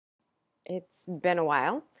It's been a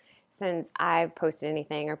while since I've posted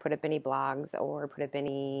anything or put up any blogs or put up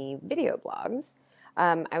any video blogs.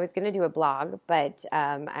 I was going to do a blog, but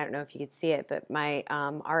I don't know if you could see it, but my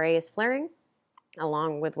RA is flaring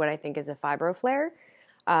along with what I think is a fibro flare.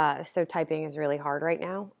 So typing is really hard right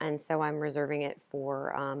now, and so I'm reserving it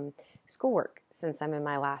for schoolwork since I'm in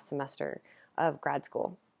my last semester of grad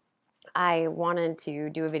school. I wanted to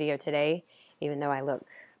do a video today, even though I look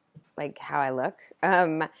like how I look.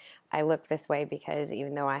 I look this way because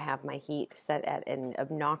even though I have my heat set at an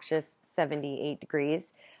obnoxious 78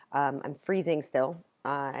 degrees, I'm freezing still.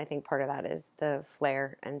 I think part of that is the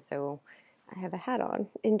flare, and so I have a hat on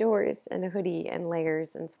indoors and a hoodie and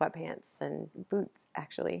layers and sweatpants and boots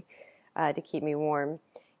actually to keep me warm.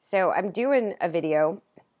 So I'm doing a video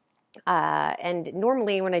and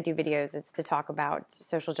normally, when I do videos, it's to talk about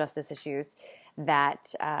social justice issues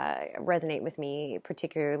that resonate with me,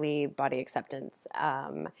 particularly body acceptance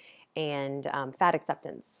and fat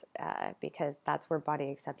acceptance, because that's where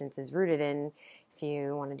body acceptance is rooted in. If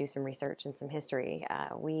you want to do some research and some history,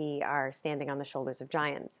 we are standing on the shoulders of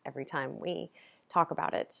giants every time we talk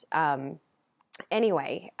about it.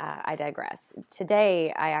 Anyway, I digress.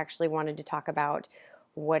 Today, I actually wanted to talk about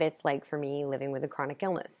what it's like for me living with a chronic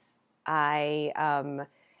illness. I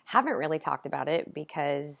haven't really talked about it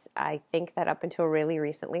because I think that up until really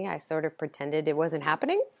recently, I sort of pretended it wasn't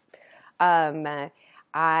happening. Um,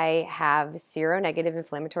 I have seronegative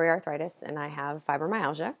inflammatory arthritis and I have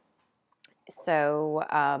fibromyalgia. So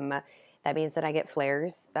that means that I get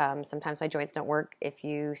flares. Sometimes my joints don't work. If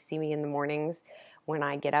you see me in the mornings, when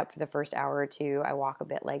I get up for the first hour or two, I walk a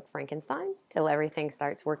bit like Frankenstein till everything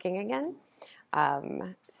starts working again.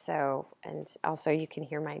 And also you can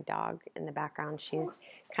hear my dog in the background. She's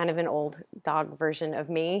kind of an old dog version of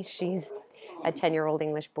me. She's a 10-year-old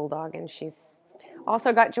English bulldog, and she's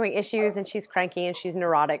also got joint issues, and she's cranky, and she's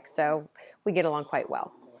neurotic, so we get along quite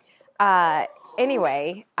well. Uh,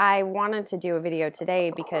 anyway, I wanted to do a video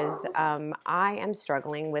today because I am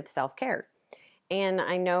struggling with self-care. And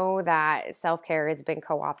I know that self-care has been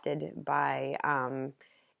co-opted by,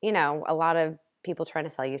 a lot of people trying to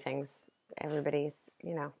sell you things. Everybody's,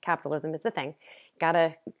 capitalism is a thing.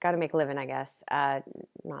 Gotta make a living, I guess.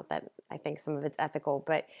 Not that I think some of it's ethical,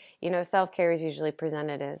 but, self-care is usually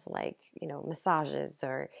presented as like, massages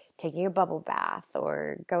or taking a bubble bath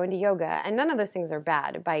or going to yoga. And none of those things are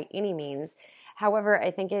bad by any means. However,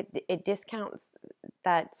 I think it discounts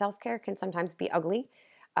that self-care can sometimes be ugly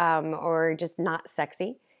or just not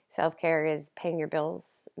sexy. Self-care is paying your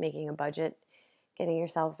bills, making a budget, getting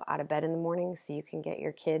yourself out of bed in the morning so you can get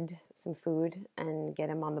your kid some food and get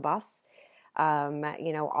him on the bus.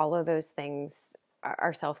 All of those things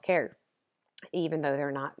are self-care, even though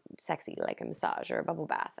they're not sexy like a massage or a bubble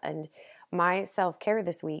bath. And my self-care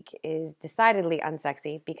this week is decidedly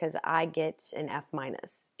unsexy because I get an F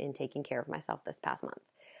minus in taking care of myself this past month.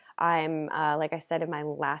 I'm, like I said, in my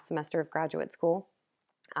last semester of graduate school.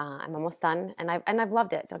 I'm almost done, and I've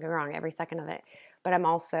loved it. Don't get me wrong, every second of it. But I'm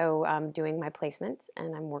also doing my placement,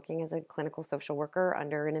 and I'm working as a clinical social worker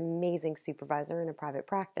under an amazing supervisor in a private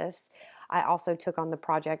practice. I also took on the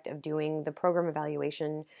project of doing the program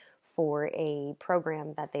evaluation for a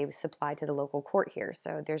program that they supply to the local court here.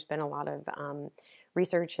 So there's been a lot of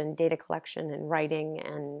research and data collection and writing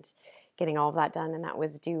and getting all of that done, and that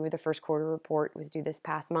was due. The first quarter report was due this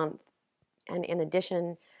past month. And in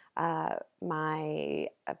addition, my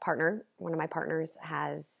partner, one of my partners,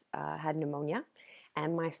 has had pneumonia,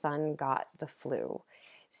 and my son got the flu.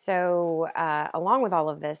 So along with all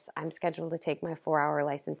of this, I'm scheduled to take my 4-hour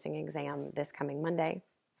licensing exam this coming Monday.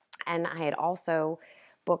 And I had also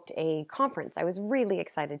booked a conference I was really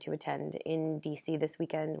excited to attend in DC this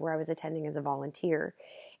weekend, where I was attending as a volunteer.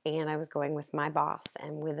 And I was going with my boss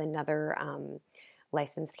and with another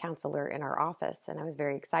licensed counselor in our office. And I was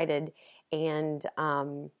very excited. And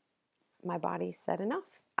my body said enough.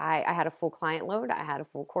 I had a full client load. I had a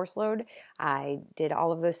full course load. I did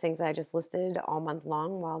all of those things that I just listed all month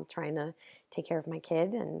long while trying to take care of my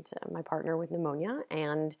kid and my partner with pneumonia.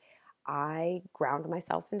 And I ground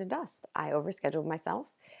myself into dust. I overscheduled myself.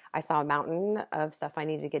 I saw a mountain of stuff I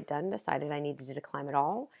needed to get done, decided I needed to climb it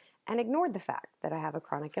all, and ignored the fact that I have a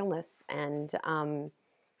chronic illness. And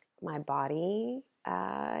my body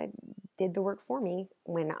did the work for me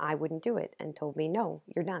when I wouldn't do it and told me, no,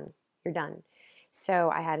 you're done. You're done. So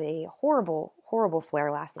I had a horrible, horrible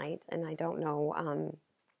flare last night, and I don't know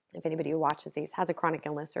if anybody who watches these has a chronic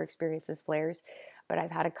illness or experiences flares, but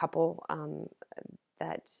I've had a couple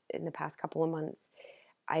that in the past couple of months,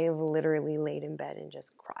 I have literally laid in bed and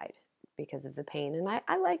just cried because of the pain. And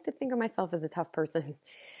I like to think of myself as a tough person.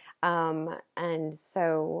 And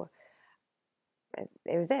so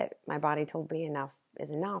it was it. My body told me enough is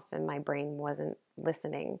enough, and my brain wasn't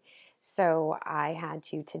listening. So I had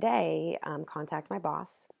to today contact my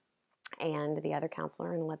boss and the other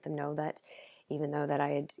counselor and let them know that even though that I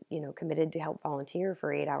had, committed to help volunteer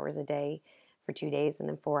for 8 hours a day for 2 days and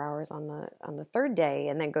then 4 hours on the third day,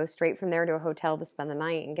 and then go straight from there to a hotel to spend the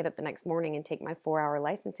night and get up the next morning and take my 4-hour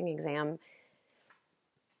licensing exam,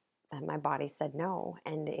 my body said no.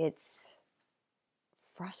 And it's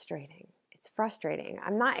frustrating. It's frustrating.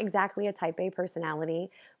 I'm not exactly a type A personality,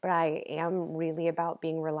 but I am really about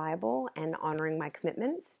being reliable and honoring my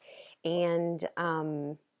commitments. And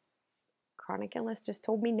chronic illness just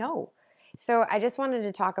told me no. So I just wanted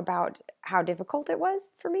to talk about how difficult it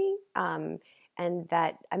was for me, and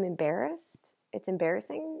that I'm embarrassed. It's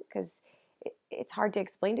embarrassing because it's hard to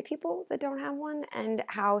explain to people that don't have one, and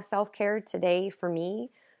how self-care today for me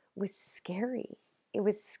was scary. It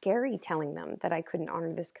was scary telling them that I couldn't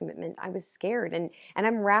honor this commitment. I was scared, and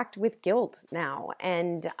I'm racked with guilt now.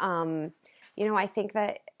 And I think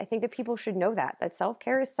that people should know that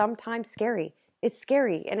self-care is sometimes scary. It's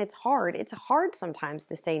scary and it's hard. It's hard sometimes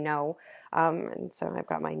to say no. And so I've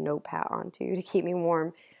got my notepad on too to keep me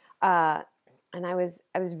warm. And I was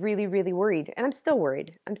really, really worried, and I'm still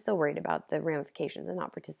worried. I'm still worried about the ramifications of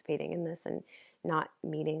not participating in this and not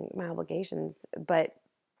meeting my obligations. But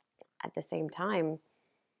at the same time,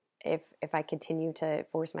 if I continue to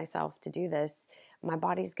force myself to do this, my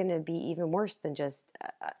body's going to be even worse than just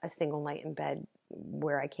a single night in bed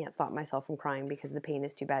where I can't stop myself from crying because the pain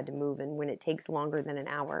is too bad to move. And when it takes longer than an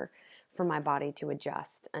hour for my body to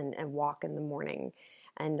adjust and walk in the morning,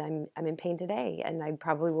 and I'm in pain today, and I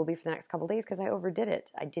probably will be for the next couple of days because I overdid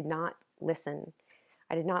it. I did not listen.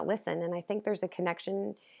 And I think there's a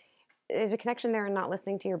connection there in not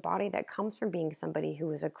listening to your body that comes from being somebody who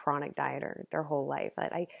was a chronic dieter their whole life.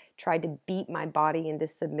 That I tried to beat my body into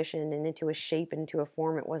submission and into a shape, into a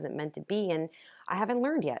form it wasn't meant to be. And I haven't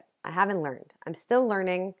learned yet. I'm still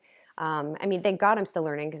learning. Thank God I'm still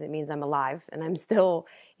learning, because it means I'm alive and I'm still,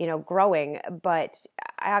 growing. But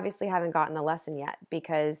I obviously haven't gotten the lesson yet,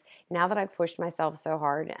 because now that I've pushed myself so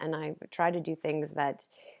hard and I've tried to do things that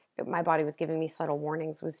my body was giving me subtle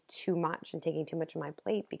warnings was too much and taking too much of my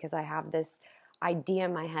plate, because I have this idea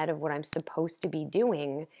in my head of what I'm supposed to be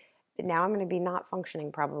doing. But now I'm going to be not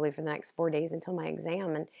functioning probably for the next 4 days until my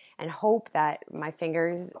exam, and hope that my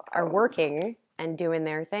fingers are working and doing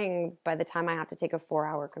their thing by the time I have to take a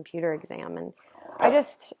 4-hour computer exam. And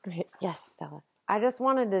yes, Stella, I just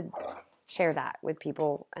wanted to share that with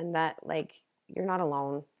people, and that, you're not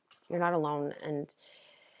alone. You're not alone. And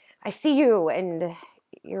I see you, and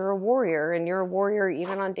you're a warrior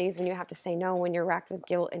even on days when you have to say no, when you're racked with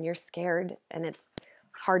guilt and you're scared, and it's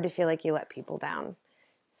hard to feel like you let people down.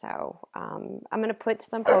 So I'm going to put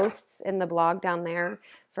some posts in the blog down there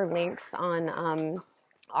for links on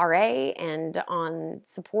RA and on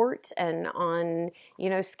support and on,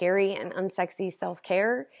 scary and unsexy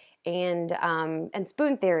self-care and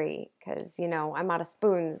spoon theory, because, I'm out of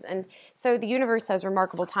spoons. And so the universe has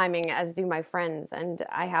remarkable timing, as do my friends. And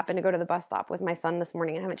I happened to go to the bus stop with my son this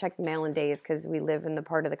morning. I haven't checked the mail in days because we live in the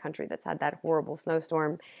part of the country that's had that horrible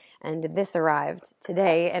snowstorm. And this arrived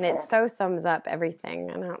today, and it so sums up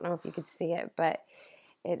everything. And I don't know if you could see it, but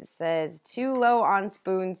it says, "Too low on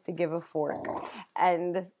spoons to give a fork."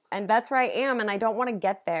 And that's where I am, and I don't want to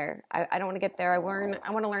get there. I don't want to get there. I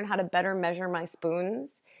want to learn how to better measure my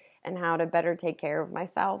spoons and how to better take care of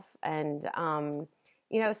myself. And,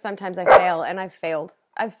 sometimes I fail, and I've failed,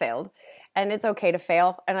 and it's okay to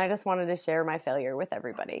fail. And I just wanted to share my failure with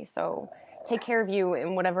everybody. So take care of you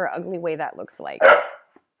in whatever ugly way that looks like.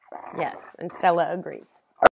 Yes. And Stella agrees.